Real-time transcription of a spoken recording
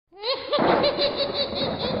The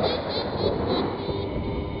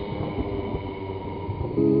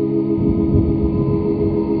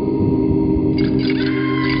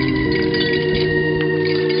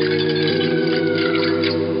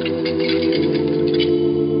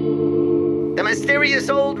Mysterious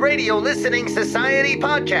Old Radio Listening Society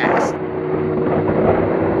podcast.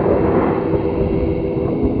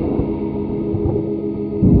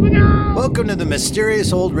 Welcome to the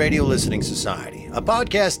Mysterious Old Radio Listening Society, a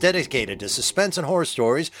podcast dedicated to suspense and horror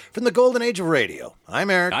stories from the golden age of radio. I'm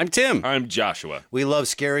Eric. I'm Tim. I'm Joshua. We love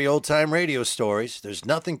scary old-time radio stories. There's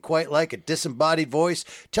nothing quite like a disembodied voice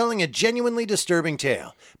telling a genuinely disturbing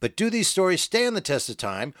tale. But do these stories stand the test of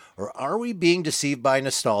time, or are we being deceived by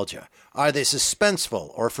nostalgia? Are they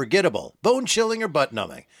suspenseful or forgettable, bone-chilling or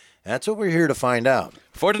butt-numbing? That's what we're here to find out.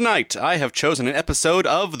 For tonight, I have chosen an episode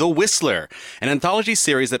of The Whistler, an anthology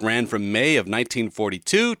series that ran from May of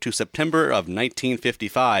 1942 to September of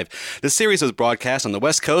 1955. The series was broadcast on the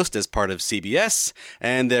West Coast as part of CBS,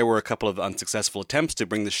 and there were a couple of unsuccessful attempts to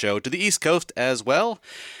bring the show to the East Coast as well.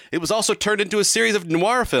 It was also turned into a series of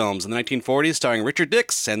noir films in the 1940s starring Richard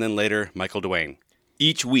Dix and then later Michael Duane.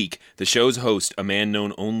 Each week, the show's host, a man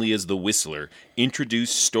known only as the Whistler,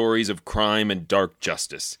 introduced stories of crime and dark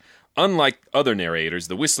justice. Unlike other narrators,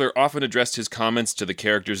 the Whistler often addressed his comments to the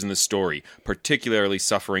characters in the story, particularly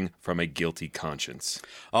suffering from a guilty conscience.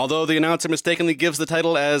 Although the announcer mistakenly gives the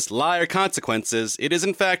title as Liar Consequences, it is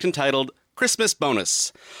in fact entitled Christmas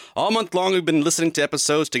Bonus. All month long, we've been listening to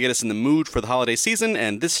episodes to get us in the mood for the holiday season,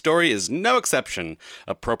 and this story is no exception.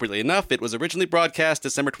 Appropriately enough, it was originally broadcast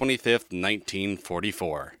December 25th,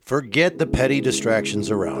 1944. Forget the petty distractions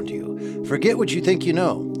around you. Forget what you think you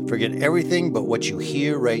know. Forget everything but what you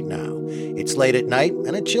hear right now. It's late at night,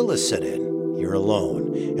 and a chill has set in. You're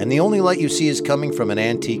alone, and the only light you see is coming from an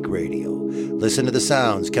antique radio. Listen to the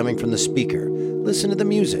sounds coming from the speaker. Listen to the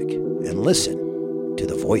music, and listen to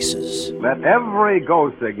the voices. Let every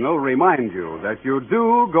go signal remind you that you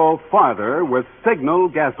do go farther with Signal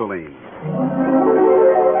gasoline.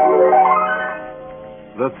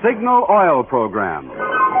 The Signal Oil Program.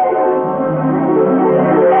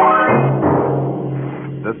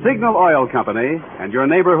 The Signal Oil Company and your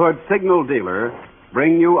neighborhood Signal dealer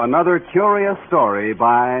bring you another curious story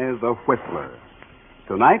by The Whistler.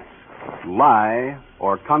 Tonight, Lie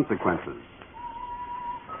or Consequences.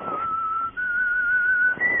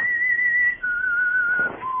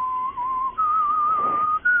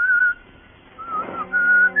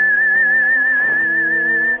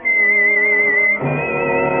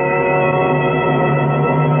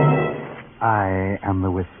 I am the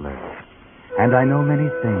Whistler, and I know many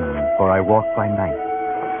things, for I walk by night.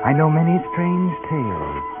 I know many strange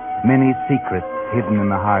tales, many secrets hidden in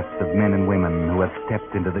the hearts of men and women who have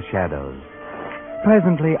stepped into the shadows.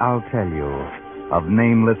 Presently I'll tell you of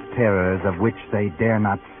nameless terrors of which they dare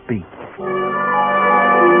not speak.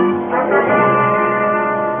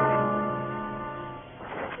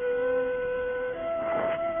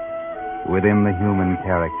 Within the human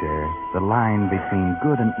character, the line between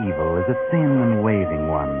good and evil is a thin and waving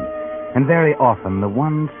one. And very often, the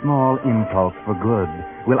one small impulse for good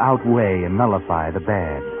will outweigh and nullify the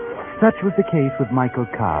bad. Such was the case with Michael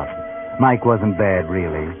Cobb. Mike wasn't bad,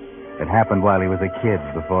 really. It happened while he was a kid,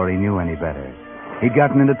 before he knew any better. He'd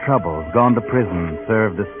gotten into trouble, gone to prison,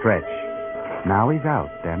 served a stretch. Now he's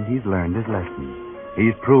out, and he's learned his lesson.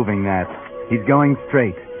 He's proving that. He's going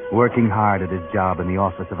straight, working hard at his job in the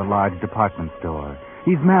office of a large department store.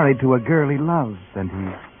 He's married to a girl he loves, and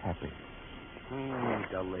he's happy.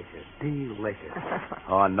 Delicious. Delicious.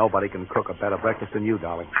 Oh, nobody can cook a better breakfast than you,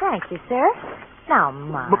 darling. Thank you, sir. Now,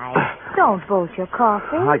 Mike, don't bolt your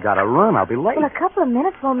coffee. I gotta run. I'll be late. Well, a couple of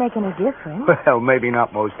minutes won't make any difference. Well, maybe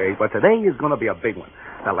not most days, but today is going to be a big one.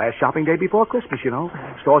 The last shopping day before Christmas, you know.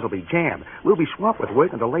 Stores will be jammed. We'll be swamped with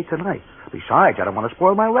work until late tonight. Besides, I don't want to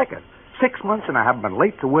spoil my record. 6 months and I haven't been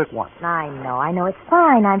late to work once. I know. It's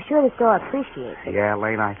fine. I'm sure the store appreciates it. Yeah,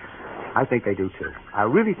 Lane, I think they do, too. I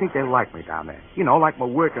really think they like me down there. You know, like my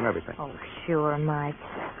work and everything. Oh, sure, Mike.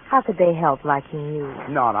 How could they help liking you?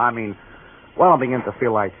 No, I mean, well, I'm beginning to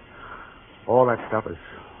feel like all that stuff is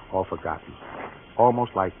all forgotten.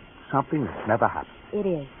 Almost like something that's never happened. It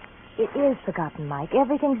is. It is forgotten, Mike.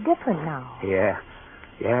 Everything's different now. Yeah,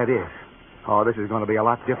 it is. Oh, this is going to be a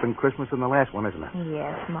lot different Christmas than the last one, isn't it?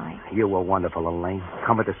 Yes, Mike. You were wonderful, Elaine.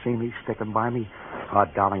 Coming to see me, sticking by me. Oh,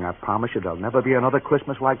 darling, I promise you there'll never be another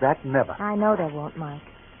Christmas like that. Never. I know there won't, Mike.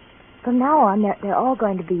 From now on, they're all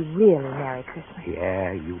going to be really Merry Christmas.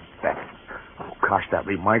 Yeah, you bet. Oh, gosh, that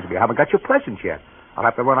reminds me. I haven't got your presents yet. I'll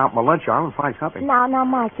have to run out my lunch hour and find something. Now,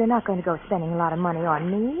 Mike, you're not going to go spending a lot of money on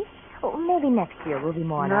me. Oh, maybe next year we'll be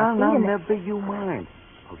more on our feet. No, never you mind.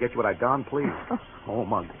 I'll get you what I done, please. Oh,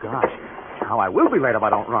 my gosh. How I will be late if I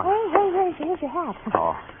don't run. Hey, here's your hat.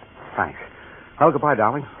 Oh, thanks. Well, goodbye,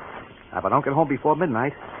 darling. If I don't get home before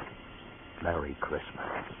midnight, Merry Christmas.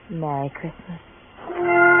 Merry Christmas.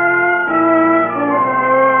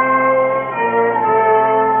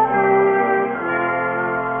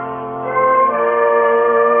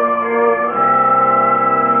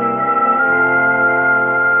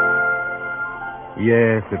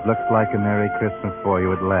 Yes, it looks like a Merry Christmas for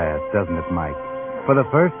you at last, doesn't it, Mike? For the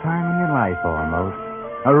first time in your life, almost.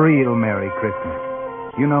 A real Merry Christmas.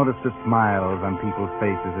 You notice the smiles on people's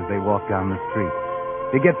faces as they walk down the street.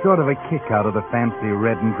 You get sort of a kick out of the fancy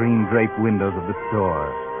red and green draped windows of the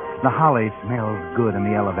store. The holly smells good in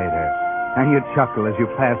the elevator. And you chuckle as you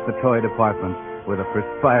pass the toy department with a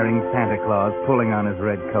perspiring Santa Claus pulling on his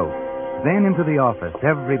red coat. Then into the office,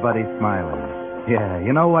 everybody smiling. Yeah,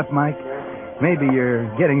 you know what, Mike? Maybe you're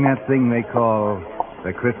getting that thing they call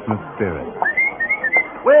the Christmas spirit.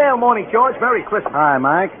 Well, morning, George. Merry Christmas. Hi,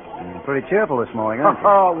 Mike. You're pretty cheerful this morning, aren't you?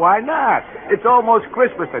 Oh, why not? It's almost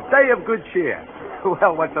Christmas, a day of good cheer.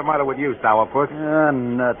 Well, what's the matter with you, Sourpuss?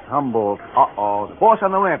 Nuts. Humboldt. Uh-oh. The boss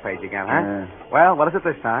on the rampage again, huh? Yeah. Well, what is it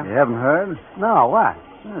this time? You haven't heard? No, what?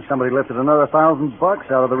 Somebody lifted another $1,000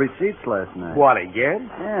 out of the receipts last night. What, again?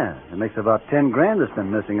 Yeah. It makes about 10 grand that's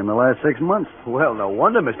been missing in the last 6 months. Well, no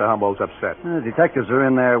wonder Mr. Humboldt's upset. The detectives are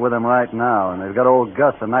in there with him right now, and they've got old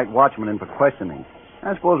Gus, the night watchman, in for questioning.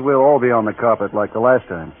 I suppose we'll all be on the carpet like the last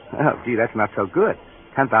time. Oh, gee, that's not so good.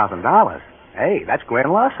 $10,000. Hey, that's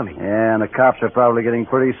grand larceny. Yeah, and the cops are probably getting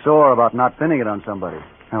pretty sore about not pinning it on somebody.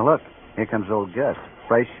 Now, look, here comes old Gus,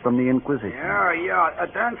 fresh from the Inquisition. Yeah.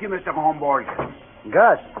 Thank you, Mr. Humboldt.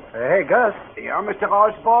 Gus. Hey, Gus. Yeah, Mr.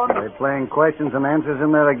 Osborne? Are they playing questions and answers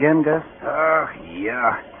in there again, Gus?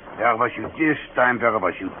 Yeah. There was you this time, there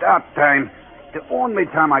was you that time. The only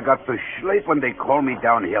time I got to sleep when they called me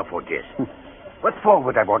down here for this. What for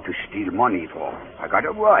would I want to steal money for? I got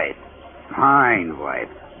a wife. Fine wife.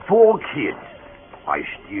 4 kids. I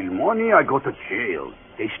steal money, I go to jail.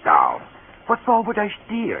 They starve. What for would I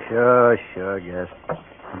steal? Sure, Gus.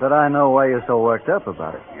 But I know why you're so worked up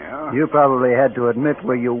about it. Yeah? You probably had to admit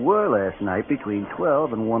where you were last night between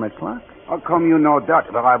 12 and 1 o'clock. How come you know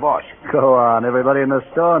that, where I was? Go on. Everybody in the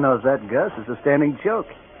store knows that, Gus. It's a standing joke.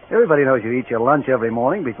 Everybody knows you eat your lunch every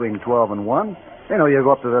morning between 12 and 1. They know you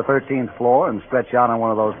go up to the 13th floor and stretch out on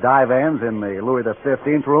one of those divans in the Louis the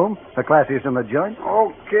 15th room, the classiest in the joint.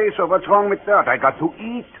 Okay, so what's wrong with that? I got to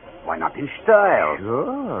eat. Why not in style?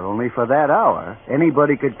 Sure, only for that hour.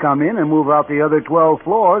 Anybody could come in and move out the other 12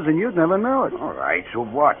 floors, and you'd never know it. All right, so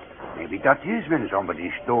what? Maybe that is when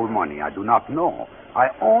somebody stole money. I do not know. I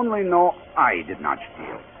only know I did not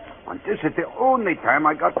steal. And this is the only time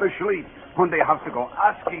I got to sleep, when they have to go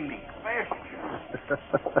asking me questions.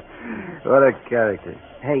 What a character.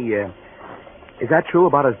 Hey, is that true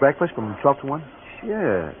about his breakfast from 12 to 1?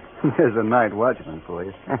 Sure. There's a night watchman for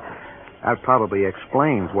you. That probably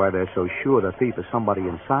explains why they're so sure the thief is somebody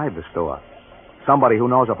inside the store. Somebody who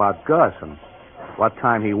knows about Gus and what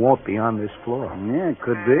time he won't be on this floor. Yeah, it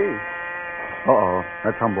could be. Uh-oh,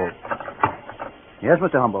 that's Humboldt. Yes,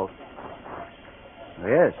 Mr. Humboldt.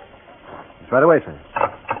 Yes. It's right away, sir.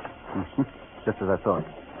 Just as I thought.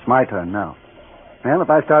 It's my turn now. Well,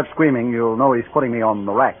 if I start screaming, you'll know he's putting me on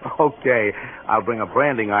the rack. Okay, I'll bring a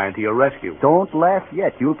branding iron to your rescue. Don't laugh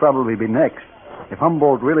yet. You'll probably be next. If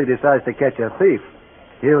Humboldt really decides to catch a thief,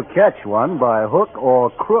 he'll catch one by hook or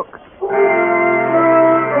crook.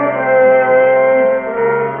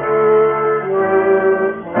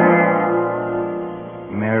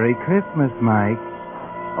 Merry Christmas, Mike.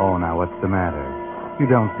 Oh, now what's the matter? You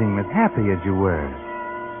don't seem as happy as you were.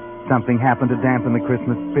 Something happened to dampen the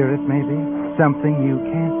Christmas spirit, maybe? Something you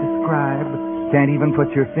can't describe, can't even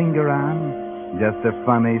put your finger on? Just a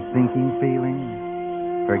funny, sinking feeling?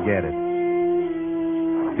 Forget it.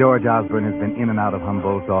 George Osborne has been in and out of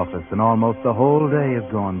Humboldt's office, and almost the whole day has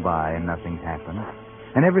gone by and nothing's happened.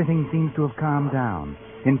 And everything seems to have calmed down.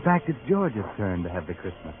 In fact, it's George's turn to have the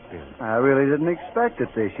Christmas spirit. I really didn't expect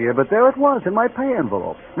it this year, but there it was in my pay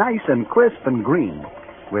envelope. Nice and crisp and green.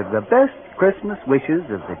 With the best Christmas wishes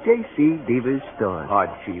of the J.C. Devers store. Oh,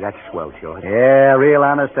 gee, that's swell, George. Yeah, real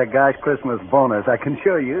honest-to-gosh Christmas bonus. I can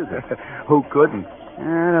sure use it. Who couldn't?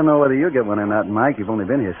 I don't know whether you get one or not, Mike. You've only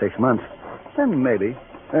been here 6 months. Then maybe.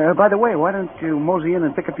 By the way, why don't you mosey in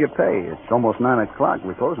and pick up your pay? It's almost 9 o'clock.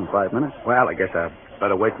 We close in 5 minutes. Well, I guess I'd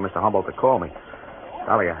better wait for Mr. Humboldt to call me.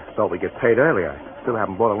 Golly, I thought we'd get paid earlier. I still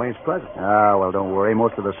haven't bought Elaine's present. Ah, well, don't worry.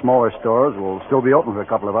 Most of the smaller stores will still be open for a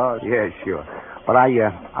couple of hours. Yeah, sure. But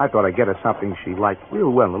I thought I'd get her something she liked real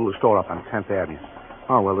well in a little store up on 10th Avenue.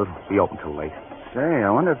 Oh, well, it'll be open till late. Say, I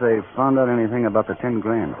wonder if they found out anything about the 10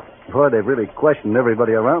 grand. Boy, they've really questioned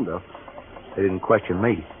everybody around, though. They didn't question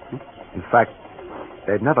me. In fact,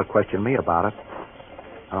 they'd never questioned me about it.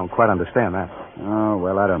 I don't quite understand that. Oh,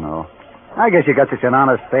 well, I don't know. I guess you got such an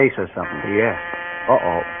honest face or something. Yeah.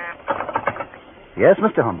 Uh-oh. Yes,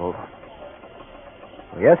 Mr. Humboldt.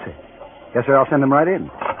 Yes, sir. Yes, sir, I'll send him right in.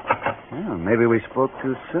 Well, maybe we spoke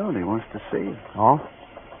too soon. He wants to see you. Oh?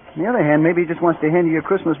 On the other hand, maybe he just wants to hand you your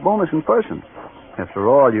Christmas bonus in person. After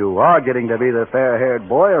all, you are getting to be the fair-haired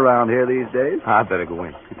boy around here these days. I better go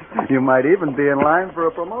in. You might even be in line for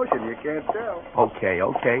a promotion. You can't tell. Okay.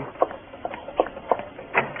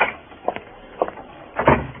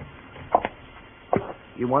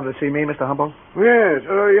 You wanted to see me, Mr. Humboldt? Yes,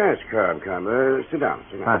 Cobb. Sit down.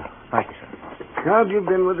 Thank you, sir. Cobb, you've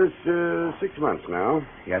been with us 6 months now.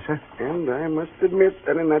 Yes, sir? And I must admit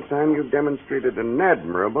that in that time you've demonstrated an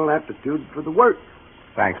admirable aptitude for the work.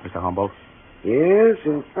 Thanks, Mr. Humboldt. Yes,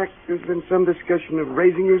 in fact, there's been some discussion of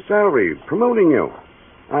raising your salary, promoting you.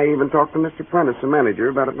 I even talked to Mr. Prentice, the manager,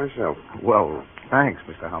 about it myself. Well, thanks,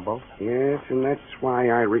 Mr. Humboldt. Yes, and that's why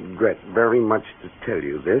I regret very much to tell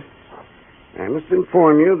you this. I must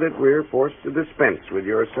inform you that we're forced to dispense with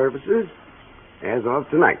your services as of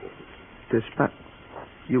tonight. Dispense?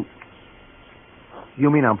 You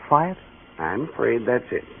mean I'm fired? I'm afraid that's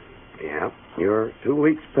it. Yeah, your 2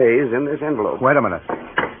 weeks' pay is in this envelope. Wait a minute.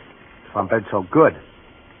 If I'm been so good,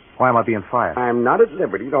 why am I being fired? I'm not at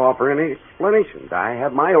liberty to offer any explanations. I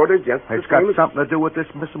have my order just the It's got same as... something to do with this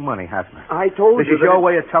missing money, hasn't it? I told This you is that your it-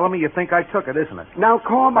 way of telling me you think I took it, isn't it? Now,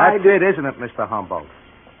 Cobb, That's it, isn't it, Mr. Humboldt?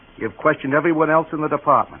 You've questioned everyone else in the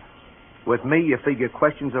department. With me, you figure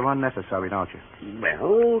questions are unnecessary, don't you?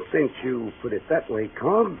 Well, since you put it that way,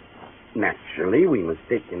 Cobb, naturally we must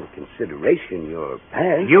take into consideration your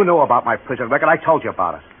past. You knew about my prison record. I told you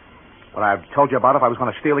about it. But I've told you about if I was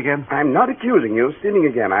going to steal again. I'm not accusing you of stealing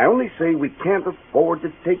again. I only say we can't afford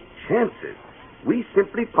to take chances. We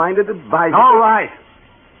simply find it advisable... All right.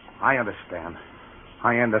 I understand.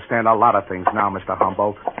 I understand a lot of things now, Mr.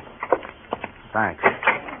 Humboldt. Thanks.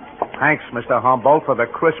 Thanks, Mr. Humboldt, for the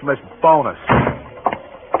Christmas bonus.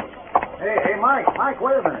 Hey, Mike,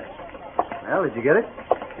 wait a minute. Well, did you get it?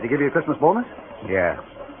 Did he give you a Christmas bonus?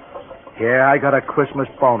 Yeah, I got a Christmas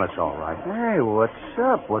bonus, all right. Hey, what's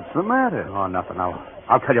up? What's the matter? Oh, nothing.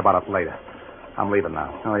 I'll tell you about it later. I'm leaving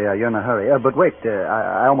now. Oh, yeah, you're in a hurry. But wait,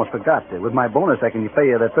 I almost forgot. With my bonus, I can pay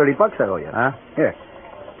you the $30 I owe you. Huh? Here.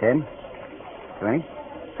 10, 20,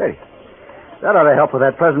 30. That ought to help with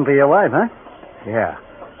that present for your wife, huh?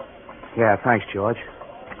 Yeah, thanks, George.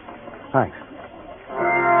 Thanks.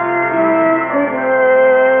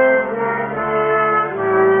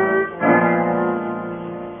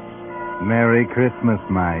 Merry Christmas,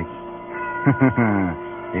 Mike.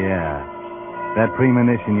 Yeah. That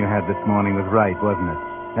premonition you had this morning was right, wasn't it?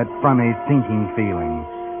 That funny, sinking feeling.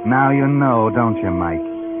 Now you know, don't you, Mike?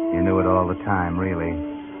 You knew it all the time, really.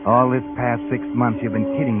 All this past 6 months you've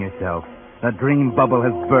been kidding yourself. The dream bubble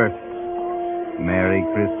has burst. Merry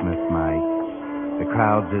Christmas, Mike. The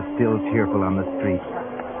crowds are still cheerful on the streets.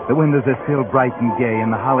 The windows are still bright and gay, and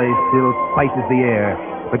the holly still spices the air.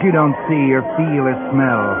 But you don't see or feel or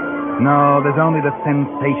smell. No, there's only the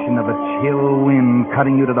sensation of a chill wind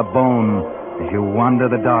cutting you to the bone as you wander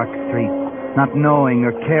the dark streets, not knowing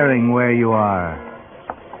or caring where you are.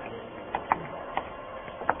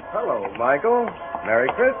 Hello, Michael. Merry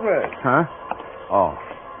Christmas. Huh? Oh,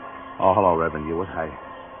 hello, Reverend Hewitt.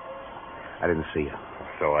 I didn't see you.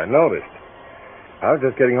 So I noticed. I was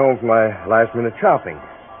just getting home from my last-minute shopping.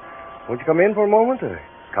 Won't you come in for a moment? A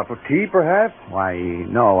cup of tea, perhaps? Why,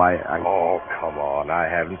 no, I... Oh, come on. I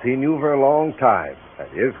haven't seen you for a long time. That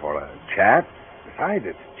is, for a chat. Besides,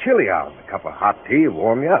 it's chilly out. A cup of hot tea will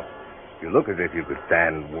warm you up. You look as if you could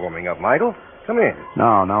stand warming up, Michael. Come in.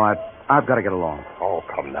 No, I've got to get along. Oh,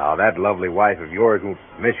 come now. That lovely wife of yours won't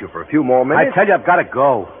miss you for a few more minutes. I tell you, I've got to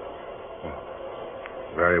go.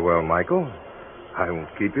 Very well, Michael. I won't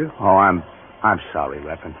keep you. Oh, I'm sorry,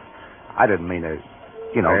 Reverend. I didn't mean to,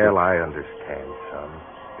 Well, I understand, son.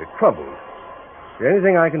 You're troubled. Is there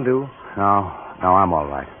anything I can do? No, I'm all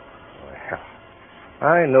right. Well,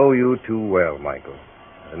 I know you too well, Michael.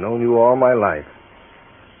 I've known you all my life.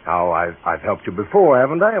 Now, I've helped you before,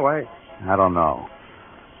 haven't I? Why? I don't know.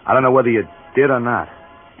 I don't know whether you did or not.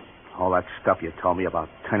 All that stuff you told me about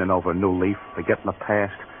turning over a new leaf, forgetting the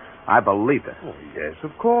past, I believed it. Oh, yes,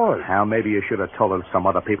 of course. Now, maybe you should have told it to some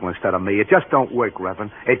other people instead of me. It just don't work,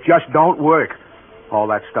 Reverend. It just don't work. All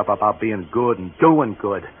that stuff about being good and doing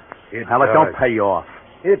good. It don't pay you off.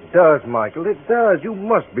 It does, Michael. It does. You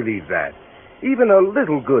must believe that. Even a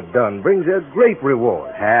little good done brings a great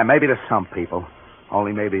reward. Yeah, maybe to some people.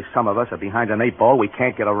 Only maybe some of us are behind an 8-ball we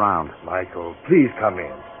can't get around. Michael, please come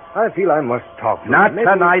in. I feel I must talk to you. Not Maybe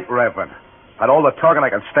tonight, Reverend. But all the talking I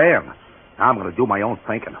can stand. Now I'm going to do my own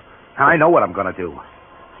thinking. I know what I'm going to do.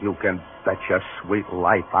 You can bet your sweet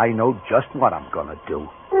life I know just what I'm going to do.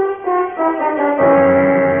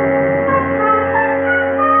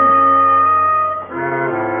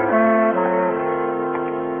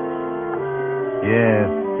 Yes,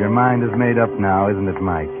 your mind is made up now, isn't it,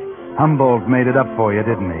 Mike? Humboldt made it up for you,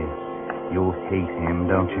 didn't he? You hate him,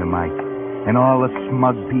 don't you, Mike? And all the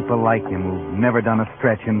smug people like him who've never done a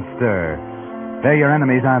stretch and stir. They're your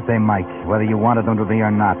enemies, aren't they, Mike? Whether you wanted them to be or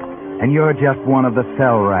not. And you're just one of the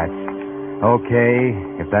cell rats. Okay,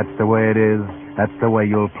 if that's the way it is, that's the way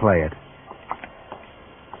you'll play it.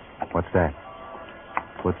 What's that?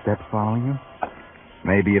 Footsteps following you?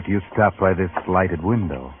 Maybe if you stop by this lighted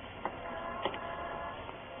window.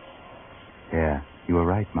 Yeah, you were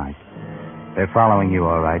right, Mike. They're following you,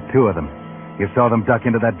 all right, 2 of them. You saw them duck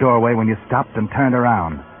into that doorway when you stopped and turned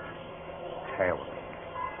around. Tailing me.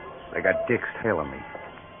 They got Dicks tailing me.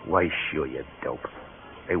 Why, sure, you dope.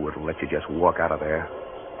 They wouldn't let you just walk out of there.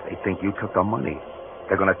 They think you took the money.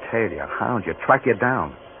 They're going to tail you, hound you, track you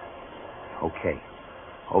down. Okay,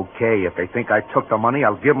 if they think I took the money,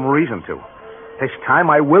 I'll give them reason to. This time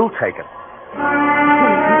I will take it.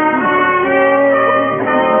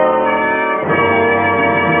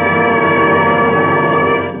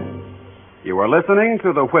 You are listening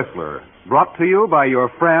to The Whistler, brought to you by your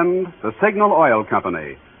friend, the Signal Oil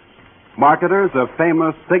Company. Marketers of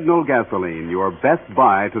famous Signal gasoline, your best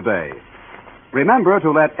buy today. Remember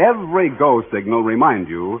to let every go signal remind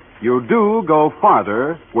you do go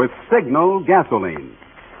farther with Signal gasoline.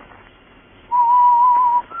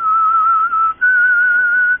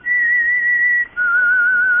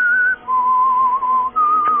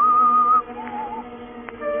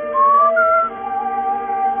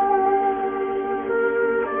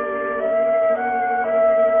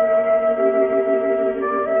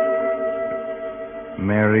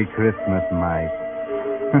 Merry Christmas, Mike.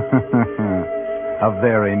 A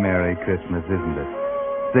very Merry Christmas, isn't it?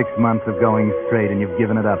 6 months of going straight and you've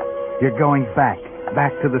given it up. You're going back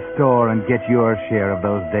to the store and get your share of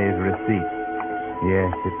those days' receipts.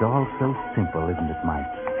 Yes, it's all so simple, isn't it, Mike?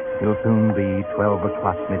 It'll soon be 12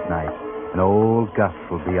 o'clock midnight, and old Gus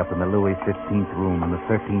will be up in the Louis 15th room on the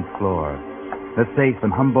 13th floor. The safe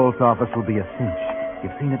in Humboldt's office will be a cinch.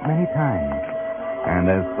 You've seen it many times. And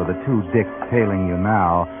as for the 2 dicks tailing you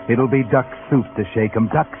now, it'll be duck soup to shake 'em.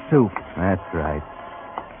 Duck soup. That's right.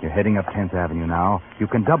 You're heading up 10th Avenue now. You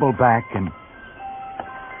can double back and...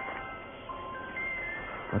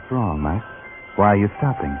 What's wrong, Mike? Why are you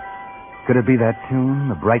stopping? Could it be that tune,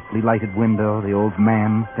 the brightly lighted window, the old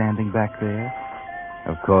man standing back there?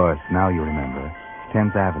 Of course, now you remember.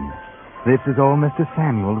 10th Avenue. This is old Mr.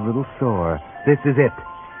 Samuel's little store. This is it,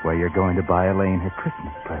 where you're going to buy Elaine her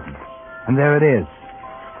Christmas present. And there it is.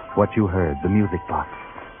 What you heard, the music box,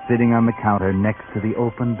 sitting on the counter next to the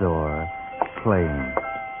open door, playing.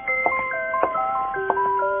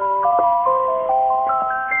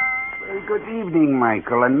 Well, good evening,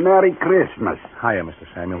 Michael, and Merry Christmas. Hiya, Mr.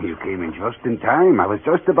 Samuel. You came in just in time. I was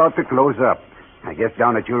just about to close up. I guess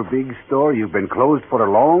down at your big store you've been closed for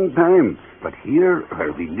a long time. But here,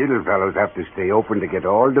 well, we little fellows have to stay open to get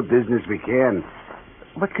all the business we can.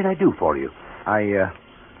 What can I do for you?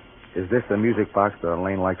 Is this the music box that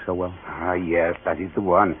Elaine likes so well? Ah, yes, that is the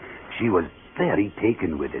one. She was very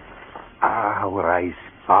taken with it. Ah, how her eyes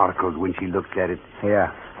sparkled when she looked at it.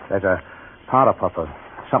 Yeah, there's a powder puff of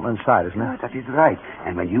something inside, isn't Ah, it? that is right.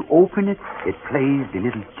 And when you open it, it plays the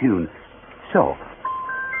little tune. So.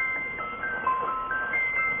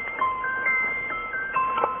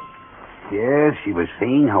 Yes, she was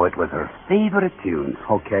saying how it was her favorite tune.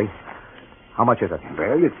 Okay. How much is it?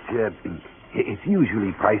 Well, it's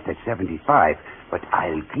usually priced at $75, but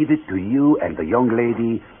I'll give it to you and the young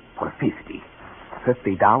lady for $50.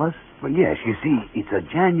 $50? Well, yes, you see, it's a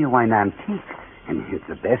genuine antique, and it's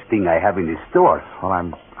the best thing I have in this store. Well,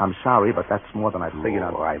 I'm sorry, but that's more than I figured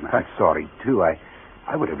on. I'm sorry, too. I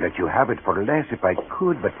would have let you have it for less if I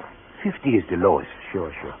could, but 50 is the lowest.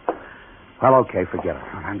 Sure. Well, okay, forget it.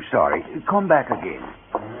 I'm sorry. Come back again.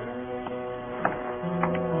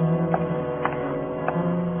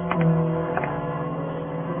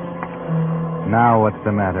 Now what's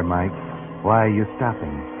the matter, Mike? Why are you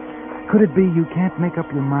stopping? Could it be you can't make up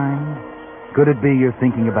your mind? Could it be you're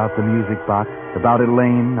thinking about the music box, about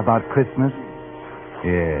Elaine, about Christmas?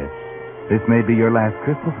 Yes. This may be your last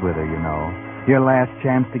Christmas with her, you know. Your last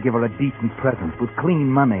chance to give her a decent present with clean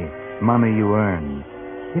money. Money you earned.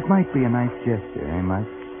 It might be a nice gesture, eh, Mike?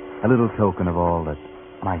 A little token of all that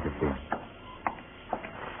might have been.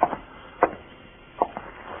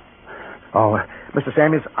 Oh, Mr.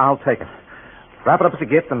 Samuels, I'll take it. Wrap it up as a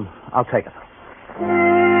gift, and I'll take it.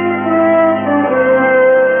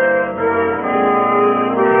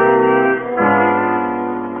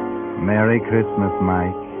 Merry Christmas,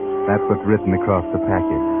 Mike. That's what's written across the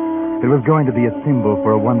package. It was going to be a symbol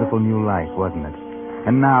for a wonderful new life, wasn't it?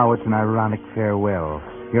 And now it's an ironic farewell.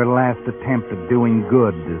 Your last attempt at doing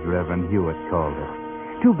good, as Reverend Hewitt called it.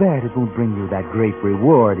 Too bad it won't bring you that great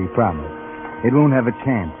reward he promised. It won't have a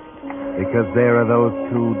chance, because there are those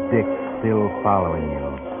two dicks still following you.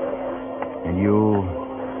 And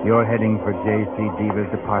you're heading for J.C. Deaver's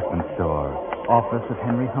department store, office of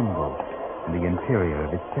Henry Humboldt, and the interior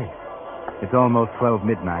of his safe. It's almost 12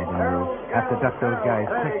 midnight, and you have to duck those guys.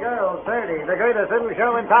 30 girls, 30. The greatest little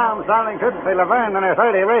show in town, starring Tootsie Laverne and her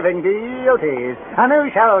 30 raving beauties. A new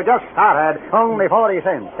show just started. Only 40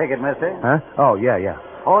 cents. Ticket, mister? Huh? Oh, yeah.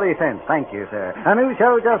 40 cents. Thank you, sir. A new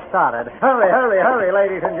show just started. Hurry,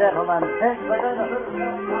 ladies and gentlemen. It's the greatest little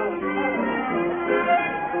show in town.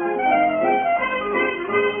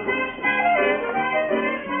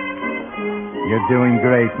 You're doing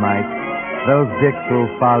great, Mike. Those dicks will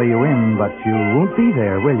follow you in, but you won't be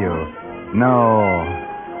there, will you? No.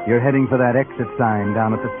 You're heading for that exit sign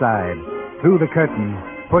down at the side. Through the curtain.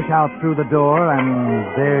 Push out through the door, and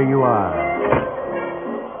there you are.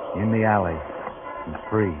 In the alley. And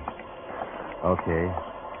free. Okay.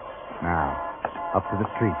 Now, up to the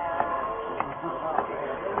street.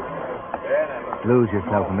 Lose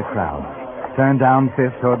yourself in the crowd. Turn down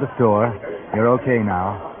Fifth toward the store. You're okay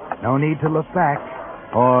now. No need to look back.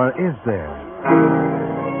 Or is there?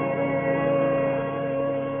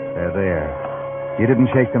 They're there. You didn't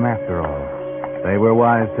shake them after all. They were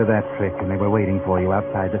wise to that trick, and they were waiting for you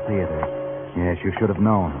outside the theater. Yes, you should have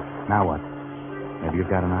known. Now what? Maybe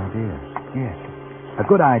you've got an idea. Yes. A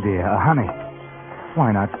good idea. A honey.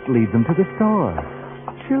 Why not lead them to the store?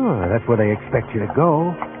 Sure, that's where they expect you to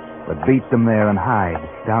go. But beat them there and hide,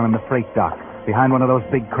 down in the freight dock, behind one of those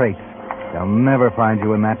big crates. They'll never find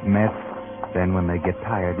you in that mess. Then when they get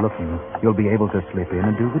tired looking, you'll be able to slip in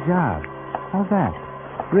and do the job. How's that?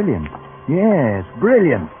 Brilliant. Yes,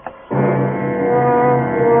 brilliant.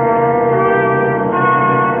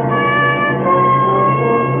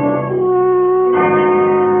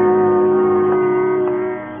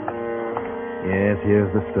 Yes,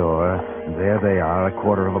 here's the store. And there they are, a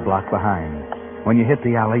quarter of a block behind. When you hit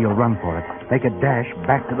the alley, you'll run for it. Make a dash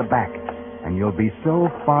back to the back. And you'll be so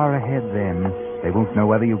far ahead then, they won't know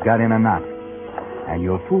whether you got in or not. And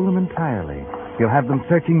you'll fool them entirely. You'll have them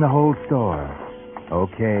searching the whole store.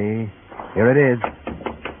 Okay, here it is.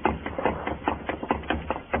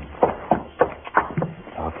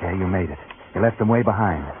 Okay, you made it. You left them way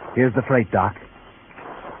behind. Here's the freight dock.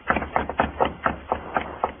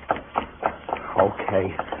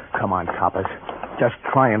 Okay. Come on, coppers. Just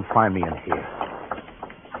try and find me in here.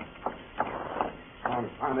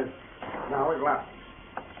 Found it. Now we've left.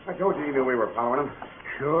 I told you knew we were following him.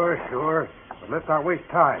 Sure. But let's not waste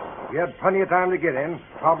time. We had plenty of time to get in.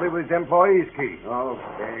 Probably with his employee's key.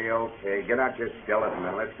 Okay. Get out your skeleton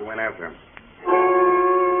and let's go in after him.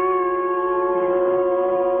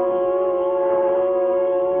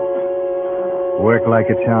 Worked like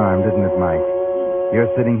a charm, didn't it, Mike? You're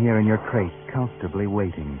sitting here in your crate, comfortably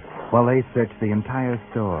waiting, while they search the entire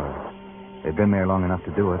store. They've been there long enough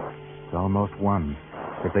to do it. It's almost 1.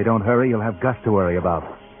 If they don't hurry, you'll have Gus to worry about.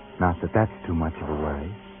 Not that that's too much of a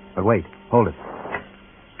worry. But wait, hold it.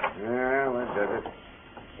 Well, that does it.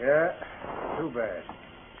 Yeah, too bad.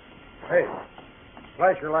 Hey,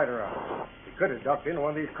 flash your lighter on. He could have ducked into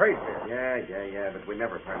one of these crates here. Yeah, but we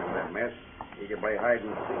never find him in that mess. He could play hide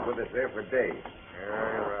and seek with us there for days.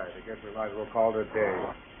 Yeah, you're right. I guess we might as well call it a day.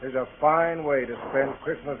 It's a fine way to spend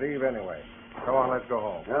Christmas Eve anyway. Come on, let's go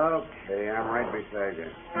home. Okay, I'm right beside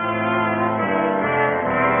you.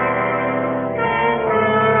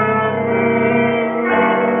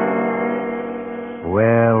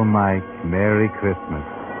 Well, Mike, Merry Christmas.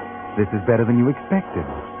 This is better than you expected.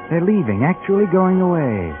 They're leaving, actually going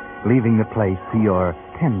away, leaving the place to your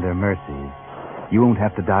tender mercies. You won't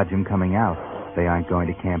have to dodge them coming out. They aren't going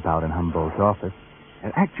to camp out in Humboldt's office.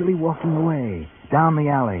 They're actually walking away, down the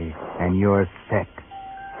alley, and you're set.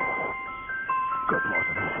 Good Lord,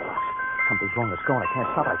 the music box. Something's wrong. It's going. I can't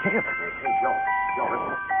stop. I can't. Hey, Joe,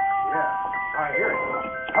 listen. Yeah, I hear it.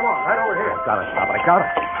 Come on, right over here. I've got to stop it. I got it.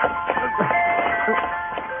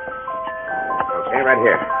 Okay, right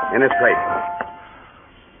here. In his crate.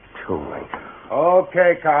 Too late.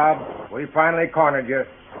 Okay, Cobb. We finally cornered you.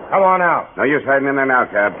 Come on out. No use hiding in there now,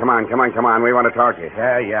 Cab. Come on. We want to talk to you.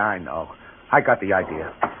 Yeah, I know. I got the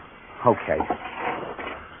idea. Okay,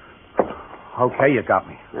 you got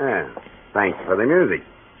me. Yeah. Thanks for the music.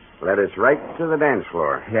 led us right to the dance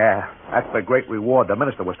floor. Yeah, that's the great reward the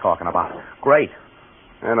minister was talking about. Great.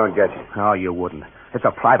 I don't get you. Oh, you wouldn't. It's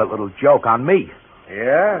a private little joke on me.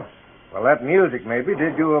 Yeah? Well, that music maybe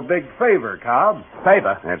did you a big favor, Cobb.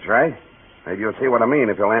 Favor? That's right. Maybe you'll see what I mean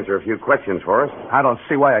if you'll answer a few questions for us. I don't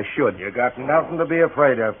see why I should. You got nothing to be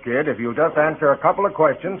afraid of, kid, if you just answer a couple of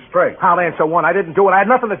questions straight. I'll answer one. I didn't do it. I had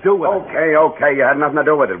nothing to do with it. Okay. You had nothing to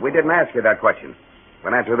do with it. We didn't ask you that question.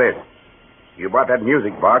 But answer this. You brought that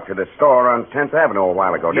music box to the store on 10th Avenue a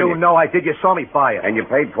while ago, didn't you? You know I did. You saw me buy it. And you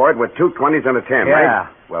paid for it with 2 20s and a 10, yeah. right?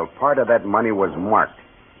 Well, part of that money was marked.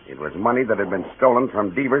 It was money that had been stolen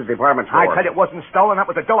from Deaver's department store. I said it wasn't stolen. That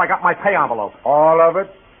was the dough. I got my pay envelope. All of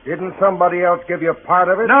it? Didn't somebody else give you part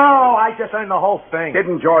of it? No, I just earned the whole thing.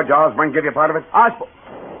 Didn't George Osborne give you part of it? Osborne?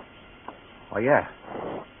 Oh, yeah.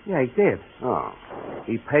 Yeah, he did. Oh.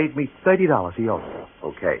 He paid me $30 he owed.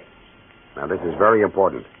 Okay. Now, this is very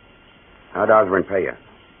important. How'd Osborne pay you?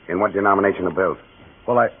 In what denomination of bills?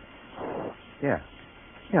 Well, Yeah,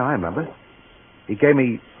 I remember. He gave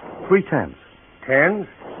me 3 10s. 10s?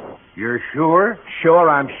 You're sure? Sure,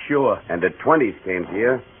 I'm sure. And the 20s came to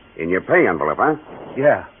you in your pay envelope, huh?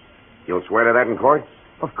 Yeah. You'll swear to that in court?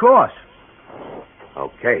 Of course.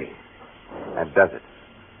 Okay. That does it.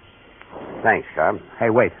 Thanks, Cobb. Hey,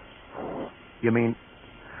 wait. You mean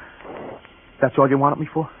that's all you wanted me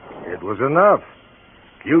for? It was enough.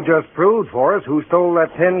 You just proved for us who stole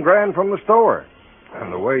that 10 grand from the store.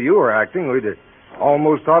 And the way you were acting, we'd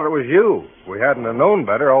almost thought it was you. We hadn't have known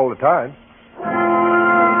better all the time.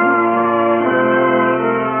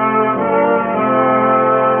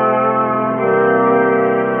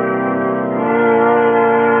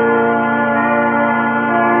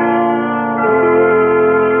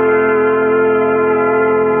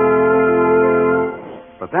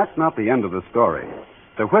 But that's not the end of the story.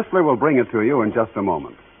 The Whistler will bring it to you in just a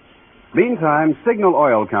moment. Meantime, Signal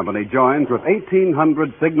Oil Company joins with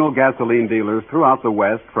 1,800 Signal gasoline dealers throughout the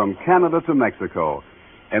West from Canada to Mexico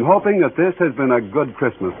in hoping that this has been a good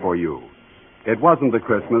Christmas for you. It wasn't the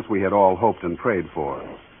Christmas we had all hoped and prayed for.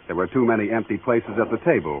 There were too many empty places at the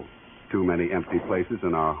table, too many empty places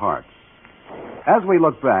in our hearts. As we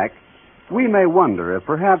look back, we may wonder if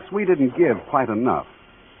perhaps we didn't give quite enough.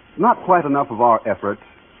 Not quite enough of our effort,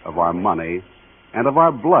 of our money, and of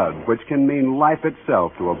our blood, which can mean life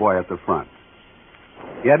itself to a boy at the front.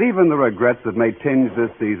 Yet even the regrets that may tinge this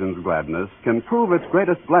season's gladness can prove its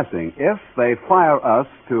greatest blessing if they fire us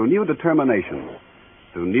to new determination,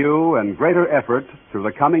 to new and greater effort through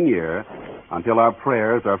the coming year until our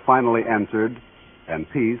prayers are finally answered and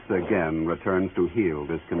peace again returns to heal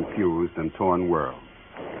this confused and torn world.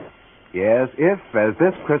 Yes, if, as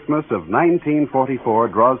this Christmas of 1944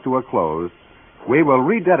 draws to a close, we will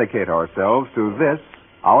rededicate ourselves to this,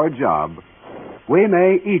 our job, we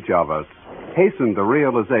may, each of us, hasten the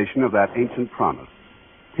realization of that ancient promise,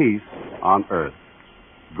 peace on earth,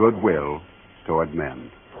 goodwill toward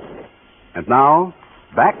men. And now,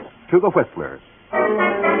 back to the Whistler.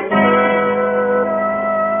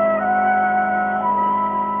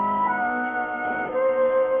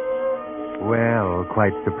 Well,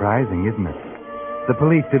 quite surprising, isn't it? The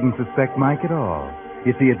police didn't suspect Mike at all.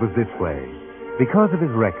 You see, it was this way. Because of his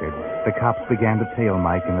record, the cops began to tail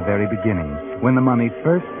Mike in the very beginning, when the money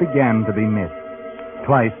first began to be missed.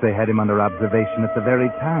 Twice they had him under observation at the very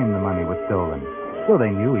time the money was stolen, so they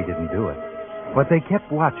knew he didn't do it. But they kept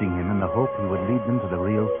watching him in the hope he would lead them to the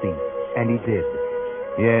real thief, and he did.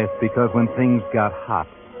 Yes, because when things got hot,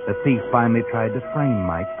 the thief finally tried to frame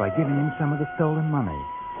Mike by giving him some of the stolen money.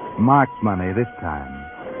 Marked money this time.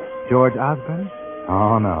 George Osborne?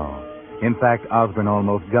 Oh, no. In fact, Osborne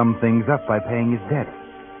almost gummed things up by paying his debts.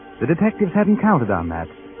 The detectives hadn't counted on that.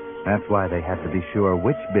 That's why they had to be sure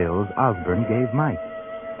which bills Osborne gave Mike.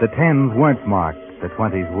 The 10s weren't marked. The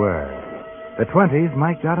 20s were. The 20s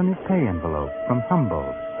Mike got in his pay envelope from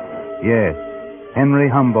Humboldt. Yes, Henry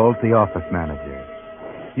Humboldt, the office manager.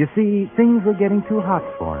 You see, things were getting too hot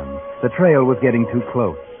for him. The trail was getting too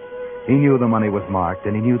close. He knew the money was marked,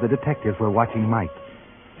 and he knew the detectives were watching Mike.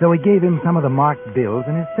 So he gave him some of the marked bills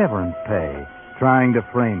in his severance pay, trying to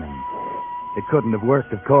frame him. It couldn't have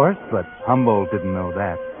worked, of course, but Humboldt didn't know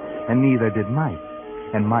that, and neither did Mike.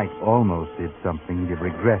 And Mike almost did something he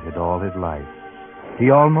regretted all his life. He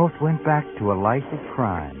almost went back to a life of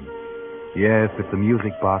crime. Yes, if the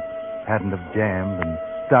music box hadn't have jammed and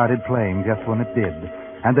started playing just when it did,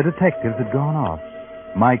 and the detectives had gone off,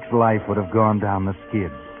 Mike's life would have gone down the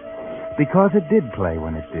skids. Because it did play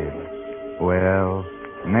when it did. Well,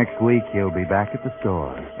 next week he'll be back at the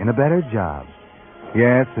store in a better job.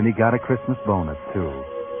 Yes, and he got a Christmas bonus, too.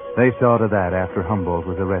 They saw to that after Humboldt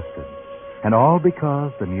was arrested. And all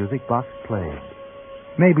because the music box played.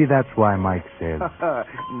 Maybe that's why Mike said,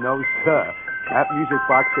 No, sir. That music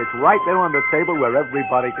box sits right there on the table where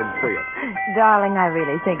everybody can see it. Darling, I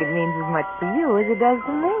really think it means as much to you as it does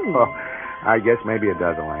to me. Oh, I guess maybe it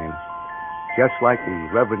does, Elaine. Just like the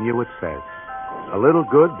Reverend Hewitt says, a little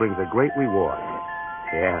good brings a great reward.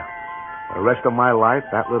 Yeah. For the rest of my life,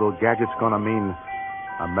 that little gadget's going to mean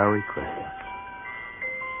a Merry Christmas.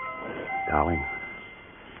 Darling,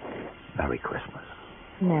 Merry Christmas.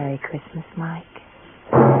 Merry Christmas, Mike.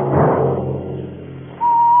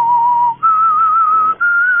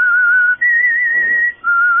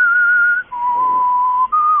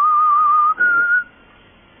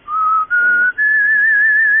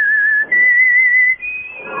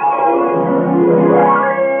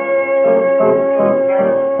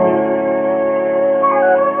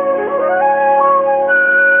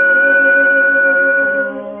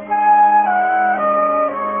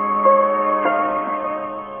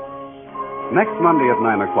 Next Monday at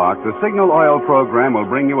 9 o'clock, the Signal Oil program will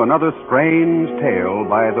bring you another strange tale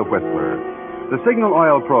by the Whistler. The Signal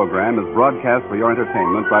Oil program is broadcast for your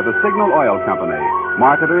entertainment by the Signal Oil Company,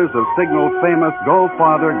 marketers of Signal's famous Go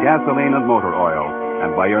Farther gasoline and motor oil,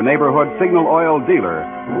 and by your neighborhood Signal Oil dealer,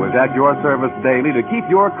 who is at your service daily to keep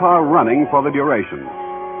your car running for the duration.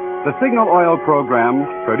 The Signal Oil program,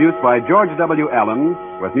 produced by George W. Allen,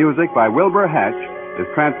 with music by Wilbur Hatch, is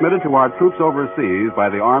transmitted to our troops overseas by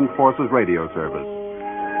the Armed Forces Radio Service.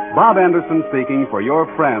 Bob Anderson speaking for your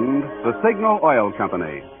friend, the Signal Oil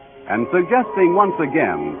Company, and suggesting once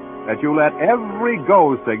again that you let every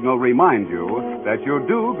go signal remind you that you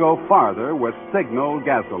do go farther with Signal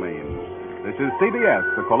gasoline. This is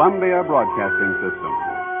CBS, the Columbia Broadcasting System.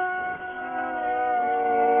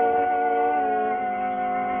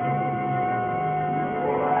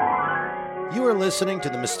 You are listening to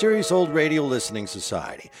the Mysterious Old Radio Listening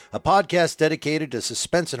Society, a podcast dedicated to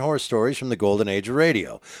suspense and horror stories from the golden age of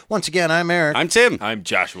radio. Once again, I'm Eric. I'm Tim. I'm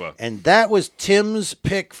Joshua. And that was Tim's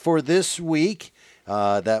pick for this week.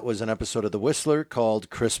 That was an episode of The Whistler called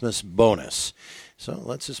Christmas Bonus. So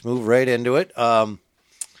let's just move right into it.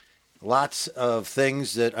 Lots of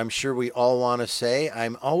things that I'm sure we all want to say.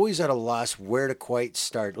 I'm always at a loss where to quite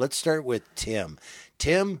start. Let's start with Tim.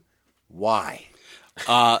 Tim, why?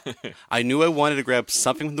 I knew I wanted to grab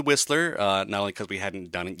something from The Whistler, not only because we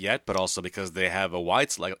hadn't done it yet, but also because they have a wide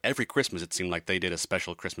selection. Every Christmas, it seemed like they did a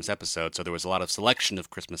special Christmas episode, so there was a lot of selection of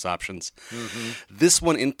Christmas options. Mm-hmm. This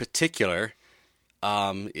one in particular,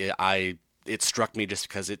 it struck me just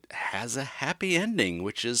because it has a happy ending,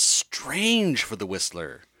 which is strange for The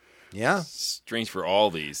Whistler. Yeah. Strange for all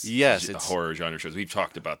these horror genre shows. We've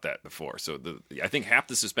talked about that before. So I think half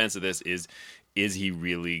the suspense of this is he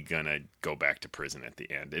really going to go back to prison at the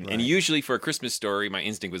end? And usually for a Christmas story, my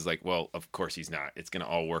instinct was like, well, of course he's not. It's going to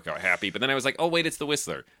all work out happy. But then I was like, oh, wait, it's The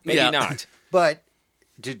Whistler. Maybe not. But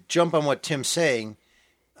to jump on what Tim's saying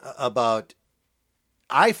about,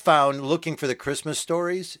 I found looking for the Christmas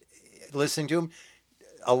stories, listening to them,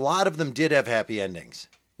 a lot of them did have happy endings.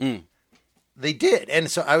 Mm. They did.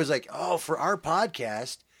 And so I was like, oh, for our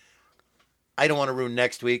podcast, I don't want to ruin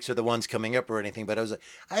next week's or the ones coming up or anything, but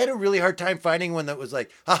I had a really hard time finding one that was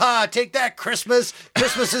like, haha, take that, Christmas.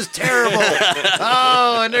 Christmas is terrible.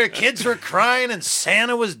 Oh, and their kids were crying and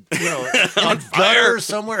Santa was, on fire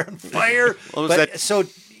somewhere on fire. Well, so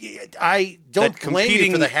I don't blame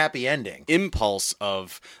you for the happy ending. Impulse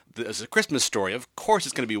of as a Christmas story. Of course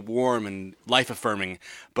it's going to be warm and life-affirming,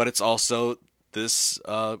 but it's also this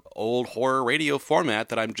old horror radio format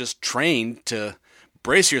that I'm just trained to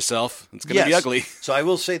brace yourself. It's going to be ugly. So I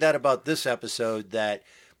will say that about this episode, that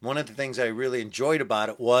one of the things I really enjoyed about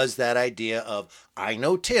it was that idea of, I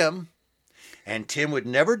know Tim, and Tim would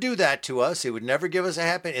never do that to us. He would never give us a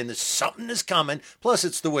happy, and something is coming. Plus,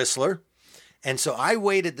 it's The Whistler. And so I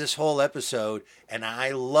waited this whole episode, and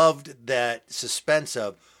I loved that suspense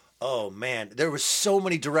of, oh, man, there were so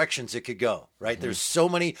many directions it could go, right? Mm-hmm. There's so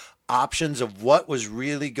many options of what was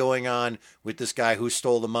really going on with this guy who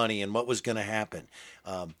stole the money and what was going to happen.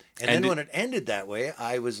 And then when it ended that way,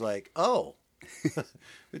 I was like, oh,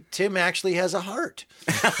 Tim actually has a heart.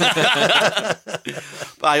 But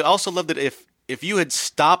I also loved that if you had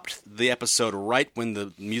stopped the episode right when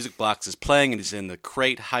the music box is playing and he's in the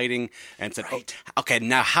crate hiding and said, right. Oh, okay,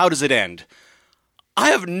 now how does it end?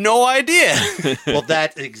 I have no idea. Well, and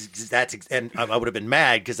I would have been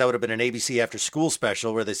mad because that would have been an ABC after school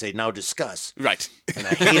special where they say, now discuss. Right. And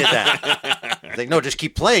I hated that. I was like, no, just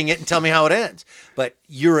keep playing it and tell me how it ends. But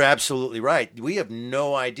you're absolutely right. We have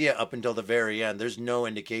no idea up until the very end. There's no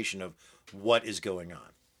indication of what is going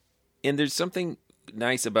on. And there's something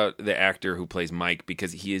nice about the actor who plays Mike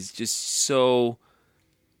because he is just so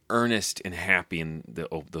earnest and happy in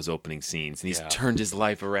those opening scenes, and he's turned his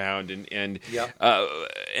life around. And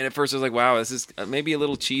at first I was like, wow, this is maybe a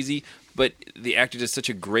little cheesy, but the actor does such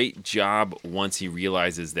a great job once he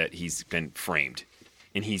realizes that he's been framed,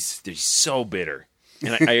 and he's so bitter,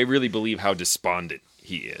 and I really believe how despondent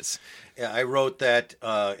he is. Yeah, I wrote that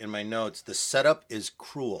in my notes. The setup is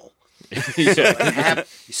cruel. Yeah.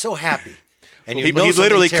 He's so happy. And he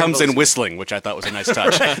literally comes in whistling, which I thought was a nice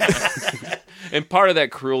touch. And part of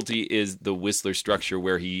that cruelty is the Whistler structure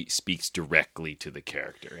where he speaks directly to the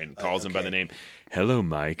character and calls him by the name. Hello,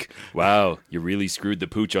 Mike. Wow, you really screwed the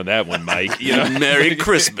pooch on that one, Mike. You know? Merry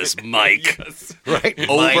Christmas, Mike. Yes. Right?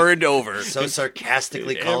 Over and over. So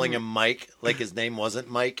sarcastically calling him Mike, like his name wasn't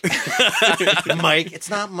Mike. Mike, it's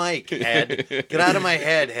not Mike, Ed. Get out of my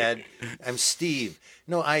head, Ed. I'm Steve.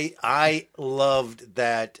 No, I loved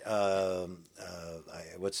that,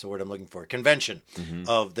 what's the word I'm looking for? Convention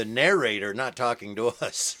of the narrator not talking to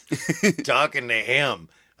us, talking to him.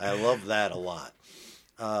 I love that a lot.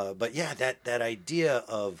 But yeah, that idea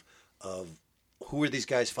of who are these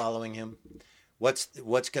guys following him? What's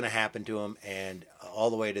going to happen to him? And all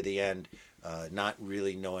the way to the end, not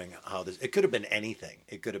really knowing how this. It could have been anything.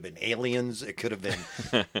 It could have been aliens. It could have been.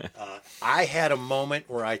 I had a moment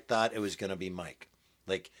where I thought it was going to be Mike.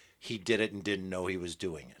 Like he did it and didn't know he was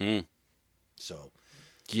doing it. So,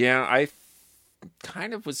 yeah, I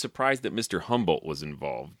kind of was surprised that Mr. Humboldt was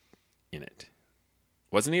involved in it.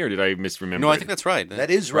 Wasn't he, or did I misremember? No, I think that's right.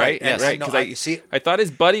 That is right. Yes, right. Because I thought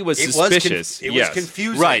his buddy was suspicious. It was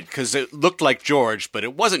confusing. Right, because it looked like George, but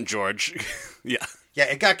it wasn't George. Yeah. Yeah,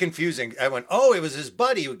 it got confusing. I went, oh, it was his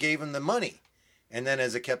buddy who gave him the money. And then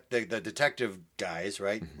as it kept, the detective guys,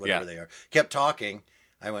 right, whatever they are, kept talking,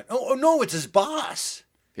 I went, oh, no, it's his boss.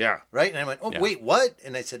 Yeah. Right? And I went, oh, wait, what?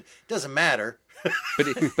 And I said, doesn't matter.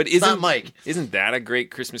 But isn't not Mike. Isn't that a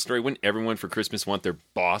great Christmas story? Wouldn't everyone for Christmas want their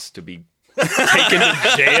boss to be taken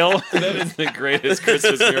to jail? That is the greatest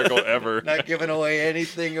Christmas miracle ever. Not giving away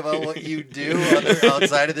anything about what you do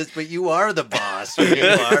outside of this, but you are the boss. You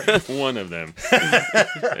are. One of them.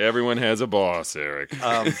 Everyone has a boss, Eric.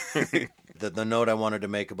 The note I wanted to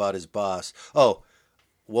make about his boss. Oh,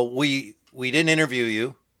 well, we didn't interview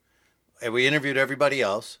you. And we interviewed everybody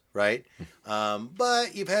else, right?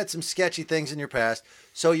 But you've had some sketchy things in your past,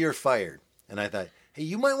 so you're fired. And I thought, hey,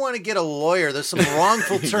 you might want to get a lawyer. There's some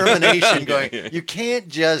wrongful termination going. You can't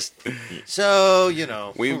just, so, you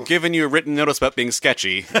know. We've given you a written notice about being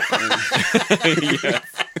sketchy. Yeah.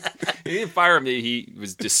 He didn't fire him. He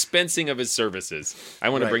was dispensing of his services. I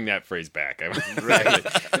want to bring that phrase back. Right.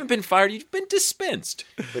 You haven't been fired. You've been dispensed.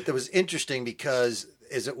 But that was interesting because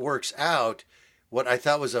as it works out, what I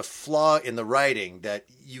thought was a flaw in the writing, that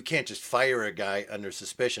you can't just fire a guy under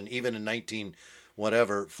suspicion, even in 40,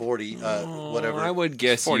 whatever. I would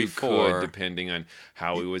guess 44. you could, depending on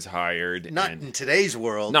how he was hired. Not in today's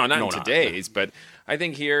world. No, not in today's, but I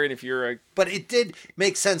think here, and if you're a... But it did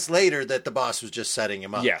make sense later that the boss was just setting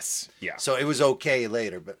him up. Yes, yeah. So it was okay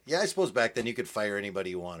later. But yeah, I suppose back then you could fire anybody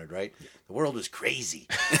you wanted, right? The world was crazy.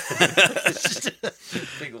 It's just a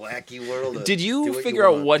big, wacky world. Did you figure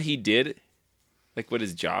out what he did? Like what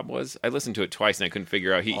his job was? I listened to it twice and I couldn't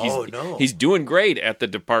figure out. He's doing great at the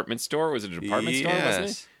department store. Was it a department store, wasn't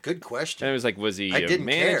it? Good question. And it was like, was he a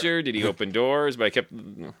manager? Did he open doors? But I kept...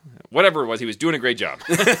 Whatever it was, he was doing a great job.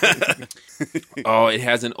 Oh, it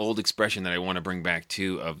has an old expression that I want to bring back,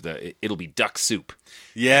 too, of it'll be duck soup.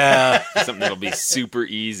 Yeah. Something that'll be super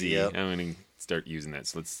easy. Yep. I'm going to start using that.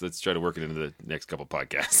 So let's try to work it into the next couple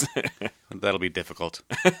podcasts. That'll be difficult.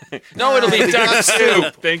 No, it'll be duck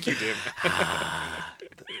soup. Thank you, Tim.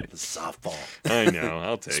 The softball. I know.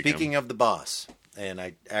 I'll take it. Speaking of the boss, and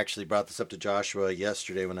I actually brought this up to Joshua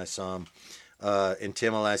yesterday when I saw him, and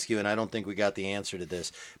Tim, I'll ask you, and I don't think we got the answer to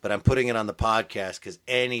this, but I'm putting it on the podcast because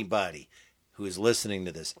anybody who is listening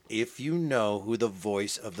to this, if you know who the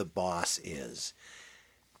voice of the boss is,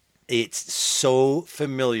 it's so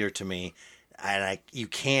familiar to me, and you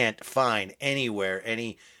can't find anywhere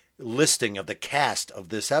any listing of the cast of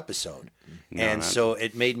this episode. So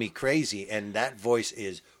it made me crazy, and that voice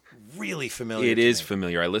is really familiar. It is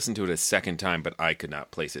familiar. I listened to it a second time, but I could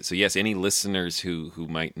not place it. So yes, any listeners who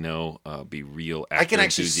might know, be real actor I can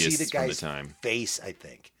actually see the guy's guy's face, I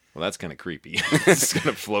think. Well, that's kind of creepy. It's kind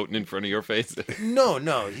of floating in front of your face.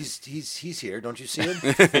 No, he's here. Don't you see him?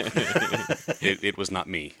 It was not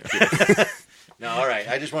me. No, all right.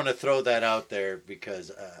 I just want to throw that out there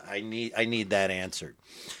because I need that answered.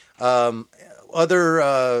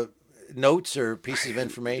 Other notes or pieces of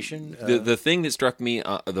information? The thing that struck me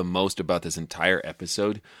the most about this entire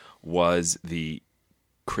episode was the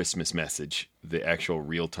Christmas message, the actual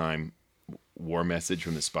real-time war message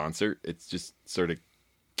from the sponsor. It's just sort of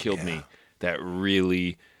killed me. That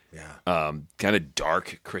really kind of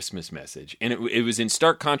dark Christmas message. And it was in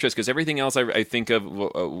stark contrast because everything else I think of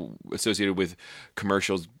associated with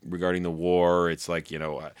commercials regarding the war, it's like,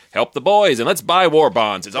 help the boys and let's buy war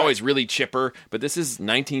bonds. It's always really chipper. But this is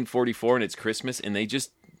 1944 and it's Christmas, and they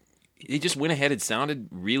just went ahead and sounded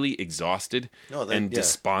really exhausted and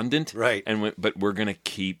despondent. Right. But we're going to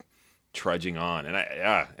keep trudging on. And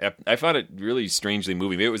I found it really strangely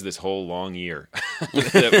moving. Maybe it was this whole long year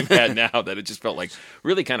that we've had now that it just felt like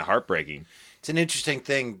really kind of heartbreaking. It's an interesting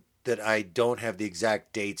thing that I don't have the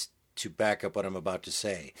exact dates to back up what I'm about to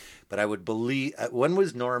say, but I would believe, when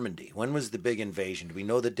was Normandy? When was the big invasion? Do we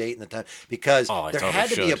know the date and the time? Because there had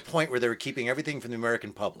to be a point where they were keeping everything from the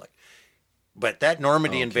American public. But that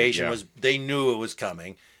Normandy invasion they knew it was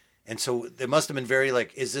coming. And so they must have been very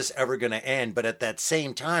like, is this ever going to end? But at that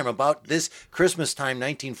same time, about this Christmas time,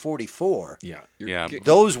 1944,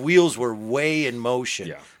 those wheels were way in motion.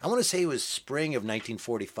 Yeah. I want to say it was spring of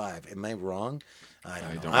 1945. Am I wrong? I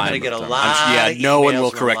don't know. I'm going to get a lot. No one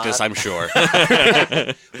will correct us, I'm sure.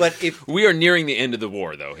 But we are nearing the end of the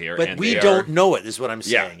war, though, here. But we don't know it, is what I'm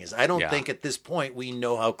saying. I don't think at this point we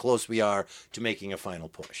know how close we are to making a final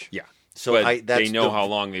push. Yeah. So they know how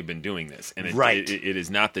long they've been doing this. And it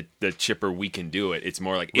is not the chipper we can do it. It's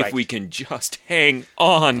more like, if we can just hang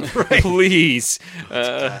on, please.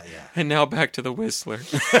 And now back to the Whistler.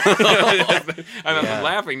 I'm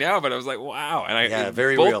laughing now, but I was like, wow. And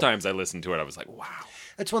both times I listened to it, I was like, wow.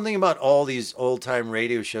 That's one thing about all these old-time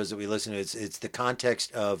radio shows that we listen to. It's the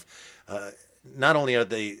context of... not only are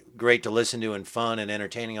they great to listen to and fun and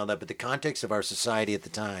entertaining, all that, but the context of our society at the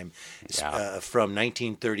time, from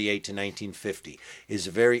 1938 to 1950, is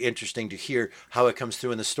very interesting to hear how it comes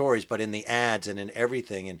through in the stories, but in the ads and in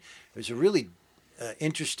everything. And there's a really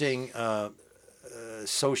interesting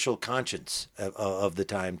social conscience of the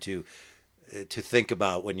time to think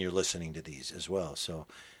about when you're listening to these as well. So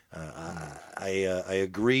I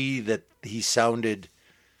agree that he sounded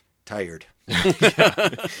tired.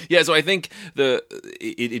 So I think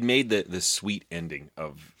it made the sweet ending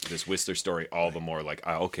of this Whistler story all the more like,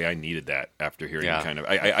 okay, I needed that after hearing kind of.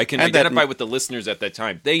 I can identify with the listeners at that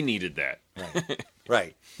time. They needed that.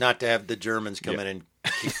 Right. Not to have the Germans come in and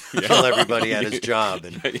kill everybody at his job.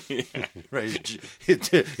 And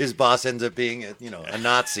his boss ends up being a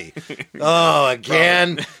Nazi. Oh,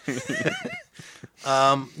 again.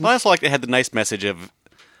 I also like they had the nice message of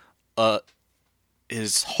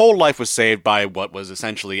his whole life was saved by what was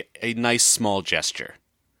essentially a nice small gesture.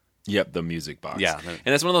 Yep, the music box. Yeah. And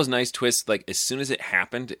that's one of those nice twists. Like, as soon as it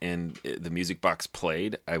happened and the music box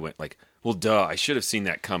played, I went like, well, duh, I should have seen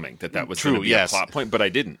that coming, that was going to be a plot point, but I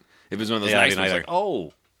didn't. It was one of those nice ones like,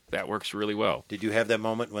 oh, that works really well. Did you have that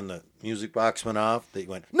moment when the music box went off that you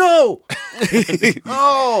went, no!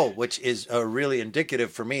 Oh! Which is really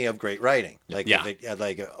indicative for me of great writing. Like,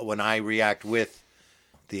 when I react with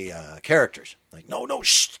the characters, like no,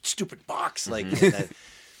 stupid box, like that.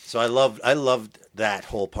 So I loved that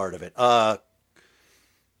whole part of it. The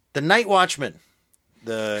Night Watchman,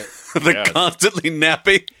 the constantly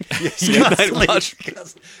napping. Night Watchman.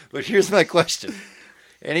 But here's my question: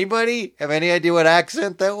 anybody have any idea what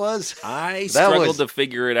accent that was? I struggled to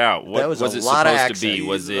figure it out. What was it supposed to be?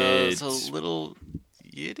 Was it a little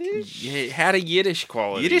Yiddish? It had a Yiddish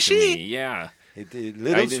quality. Yiddishy? To me. Yeah.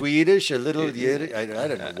 Swedish, a little Yiddish. I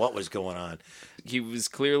don't know what was going on. He was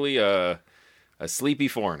clearly a sleepy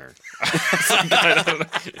foreigner.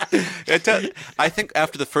 I think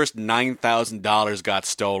after the first $9,000 got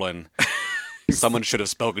stolen, someone should have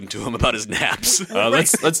spoken to him about his naps.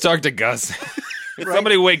 Let's talk to Gus.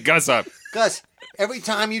 Somebody wake Gus up. Gus, every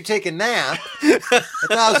time you take a nap,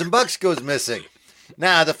 $1,000 goes missing.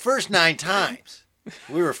 Now, the first 9 times,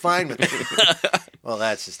 we were fine with it. Well,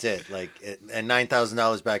 that's just it. Like, and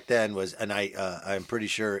 $9,000 back then was, and I'm pretty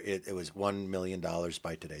sure it was $1 million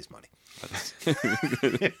by today's money.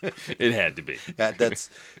 It had to be.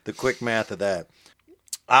 That's the quick math of that.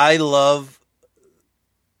 I love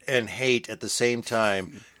and hate at the same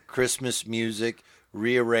time Christmas music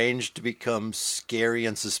rearranged to become scary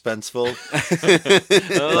and suspenseful.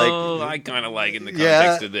 I kind of like in the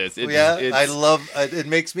context of this. I love it.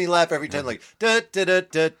 Makes me laugh every time. Like dun dun dun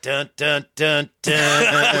dun dun dun dun dun.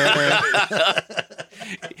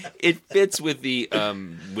 It fits with the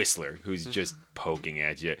Whistler, who's just poking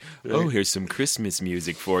at you. Oh, here's some Christmas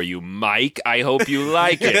music for you, Mike. I hope you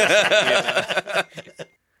like it.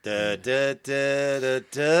 Da, da, da,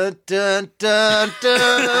 da, da, da,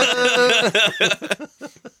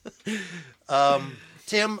 da.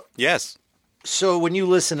 Tim? Yes. So when you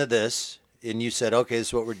listen to this and you said, okay, this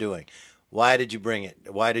is what we're doing, why did you bring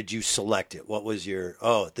it? Why did you select it? What was your,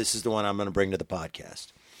 this is the one I'm going to bring to the podcast?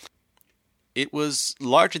 it was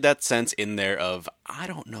largely that sense in there of, I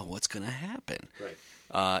don't know what's going to happen.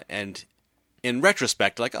 Right. And in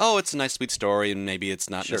retrospect, like, oh, it's a nice, sweet story, and maybe it's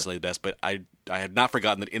not Sure. necessarily the best, but I had not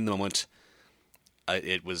forgotten that in the moment,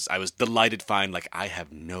 I was delighted to find, like, I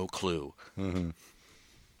have no clue. Mm-hmm.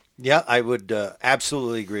 Yeah, I would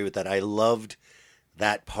absolutely agree with that. I loved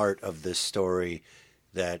that part of this story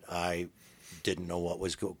that I didn't know what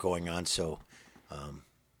was going on. So,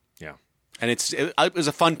 yeah. And it was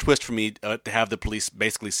a fun twist for me to have the police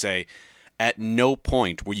basically say, at no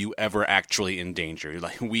point were you ever actually in danger.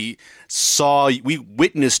 Like, we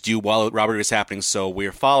witnessed you while robbery was happening, so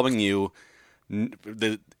we're following you.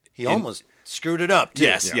 He almost screwed it up, too.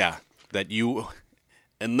 Yes, yeah. That you,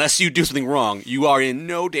 unless you do something wrong, you are in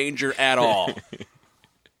no danger at all.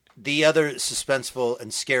 The other suspenseful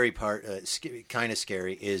and scary part, kind of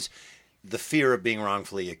scary, is the fear of being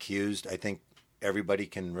wrongfully accused. I think everybody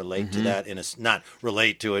can relate to that, not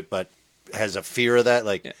relate to it, but has a fear of that.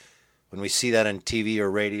 Like, when we see that on TV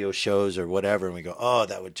or radio shows or whatever, and we go, oh,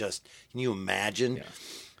 that would just, can you imagine? Yeah.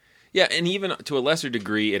 Yeah, and even to a lesser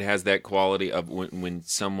degree, it has that quality of when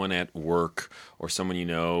someone at work or someone you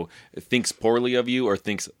know thinks poorly of you or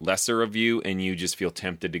thinks lesser of you, and you just feel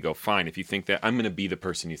tempted to go, fine, if you think that, I'm going to be the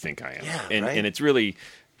person you think I am. Yeah, right? And it's really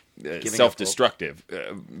self-destructive.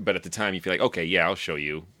 But at the time, you feel like, okay, yeah, I'll show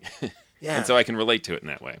you. Yeah. And so I can relate to it in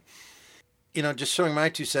that way. You know, just throwing my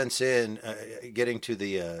 2 cents in, getting to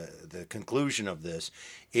the conclusion of this,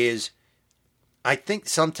 is I think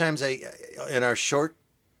sometimes in our short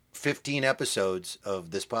 15 episodes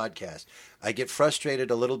of this podcast, I get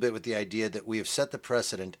frustrated a little bit with the idea that we have set the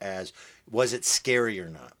precedent as, was it scary or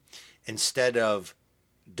not? Instead of,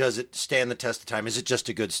 does it stand the test of time? Is it just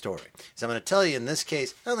a good story? So I'm going to tell you, in this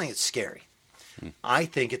case, I don't think it's scary. I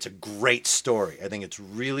think it's a great story. I think it's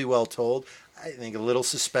really well told. I think a little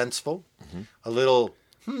suspenseful, a little,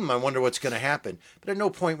 I wonder what's going to happen. But at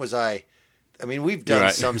no point was I mean, we've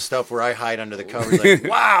done some stuff where I hide under the covers like,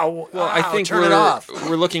 wow, I think turn it off.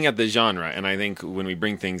 We're looking at the genre, and I think when we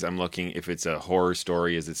bring things, I'm looking if it's a horror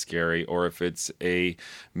story, is it scary? Or if it's a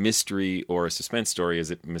mystery or a suspense story,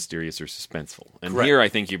 is it mysterious or suspenseful? And Correct. here I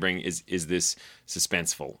think you bring, is this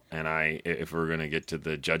suspenseful? And if we're going to get to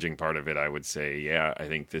the judging part of it, I would say, yeah, I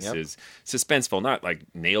think this is suspenseful, not like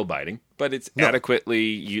nail-biting, but it's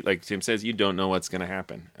adequately, like Tim says, you don't know what's going to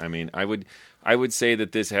happen. I mean, I would say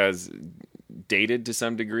that this has dated to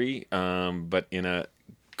some degree, but in a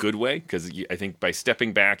good way, because I think by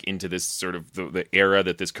stepping back into this sort of the era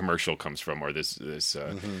that this commercial comes from, or this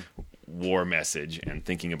war message, and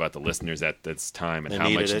thinking about the listeners at this time and how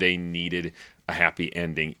much they needed a happy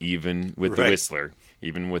ending, even with the Whistler,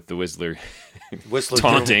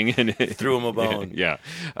 taunting threw him a bone. Yeah,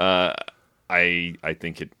 I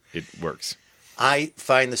think it works. I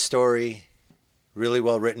find the story really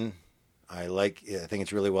well written. I think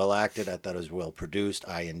it's really well acted. I thought it was well produced.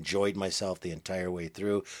 I enjoyed myself the entire way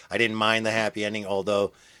through. I didn't mind the happy ending,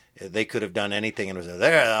 although they could have done anything and it was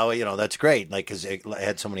there. Oh, that's great. Like, because it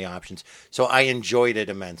had so many options. So I enjoyed it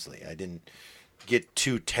immensely. I didn't get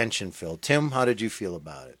too tension filled. Tim, how did you feel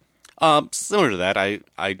about it? Similar to that,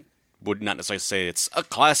 I would not necessarily say it's a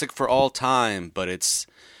classic for all time, but it's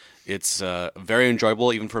very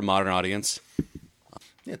enjoyable even for a modern audience.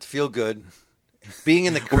 Yeah, it's feel good. Being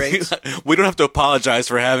in the crates. We don't have to apologize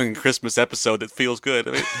for having a Christmas episode that feels good.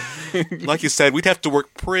 I mean, like you said, we'd have to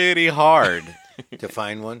work pretty hard to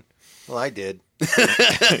find one. Well, I did.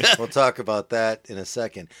 We'll talk about that in a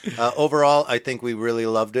second. Overall, I think we really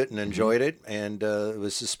loved it and enjoyed it, and it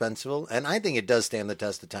was suspenseful. And I think it does stand the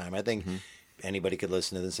test of time. I think anybody could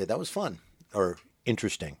listen to this and say, that was fun, or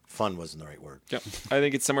interesting. Fun wasn't the right word. Yeah, I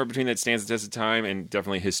think it's somewhere between that stands the test of time and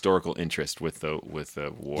definitely historical interest with the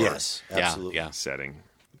war. Yes, absolutely. Setting.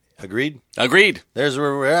 Agreed? Agreed. There's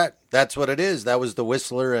where we're at. That's what it is. That was The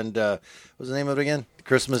Whistler, and what was the name of it again?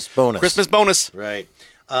 Christmas Bonus. Christmas Bonus. Right.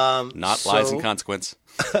 Not Lies and Consequence.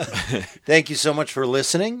 Thank you so much for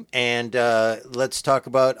listening, and let's talk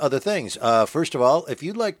about other things. First of all, if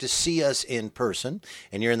you'd like to see us in person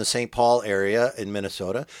and you're in the St. Paul area in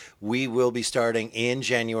Minnesota, we will be starting in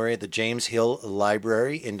January at the James Hill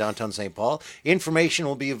Library in downtown St. Paul. Information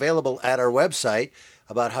will be available at our website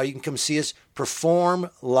about how you can come see us perform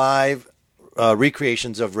live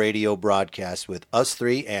recreations of radio broadcasts with us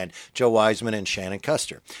three and Joe Wiseman and Shannon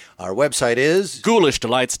Custer. Our website is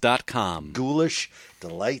GhoulishDelights.com. Ghoulish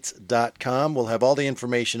ghoulishdelights.com. We'll have all the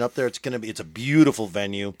information up there. It's a beautiful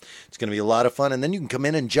venue. It's going to be a lot of fun. And then you can come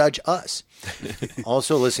in and judge us.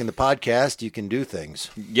 Also, listening to the podcast, you can do things.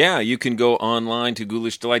 Yeah, you can go online to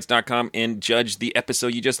ghoulishdelights.com and judge the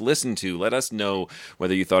episode you just listened to. Let us know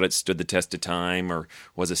whether you thought it stood the test of time or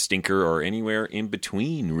was a stinker or anywhere in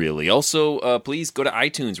between, really. Also, please go to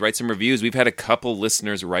iTunes, write some reviews. We've had a couple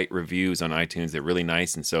listeners write reviews on iTunes. They're really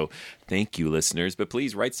nice, and so thank you, listeners. But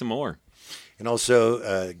please write some more. And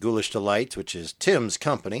also Ghoulish Delights, which is Tim's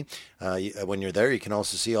company. When you're there, you can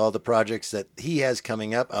also see all the projects that he has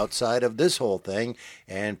coming up outside of this whole thing,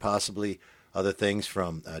 and possibly other things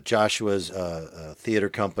from Joshua's theater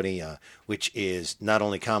company, which is not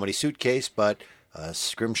only Comedy Suitcase, but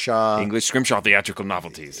Scrimshaw. English Scrimshaw Theatrical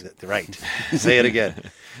Novelties. Right. Say it again.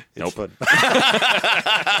 It's Nope. fun.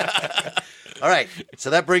 All right.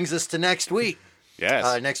 So that brings us to next week.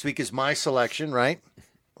 Yes. Next week is my selection, right?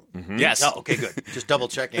 Mm-hmm. Yes. Oh, okay, good. Just double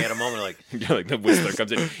checking at a moment, like. You're like the Whistler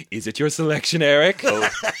comes in. Is it your selection, Eric? Oh,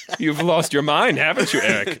 you've lost your mind, haven't you,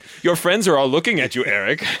 Eric? Your friends are all looking at you,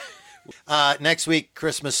 Eric. Next week,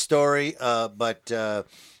 Christmas Story, but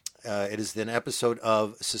it is an episode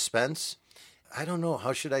of Suspense. I don't know.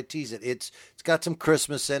 How should I tease it? It's got some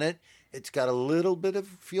Christmas in it. It's got a little bit of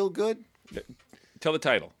feel good. Tell the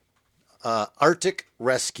title. Arctic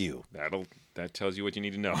Rescue. That tells you what you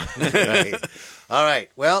need to know. Right. All right.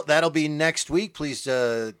 Well, that'll be next week. Please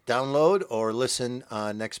download or listen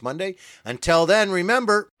next Monday. Until then,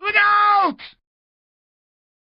 remember... Look out!